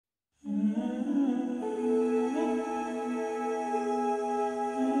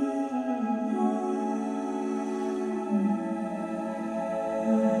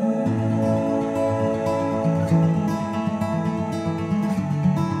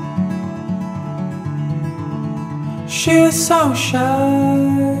She is so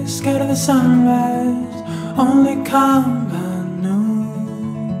shy, scared of the sunrise, only come by noon.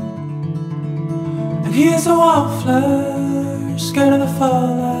 And he's a wallflower, scared of the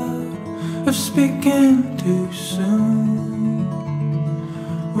fallout of speaking too soon.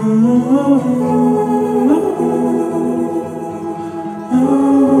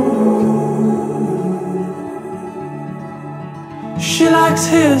 She likes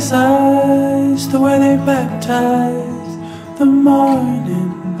his eyes, the way they baptize the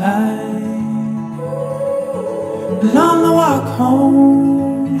morning light. And on the walk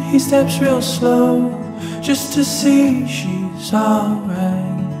home, he steps real slow, just to see she's alright.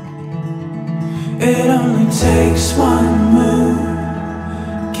 It only takes one move.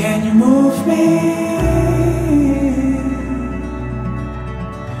 Can you move me?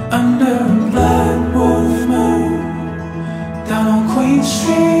 Under a blood wolf moon, down on Queen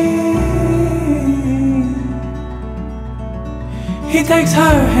Street. He takes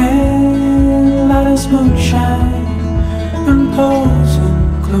her hand, light as moonshine, and pulls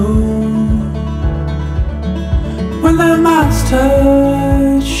and glues. When their mouths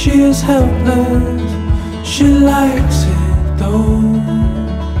touch, she is helpless. She likes it though.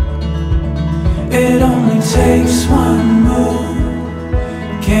 It only takes one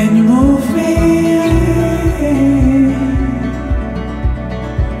move. Can you move me?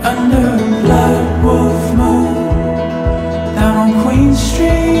 Under a blood wolf moon, down on Queen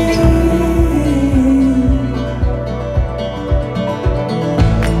Street.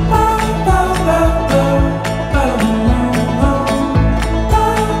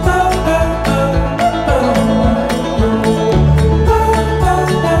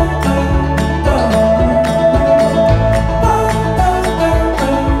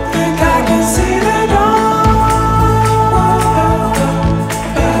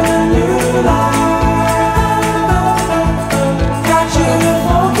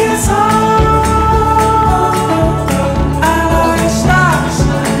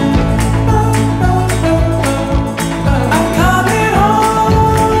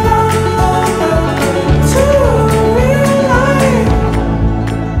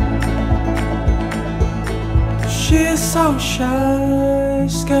 She is so shy,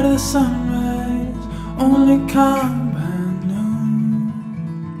 scared of the sunrise, only come by noon.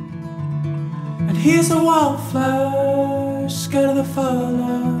 And he's a wallflower, scared of the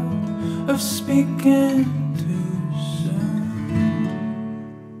fallout of speaking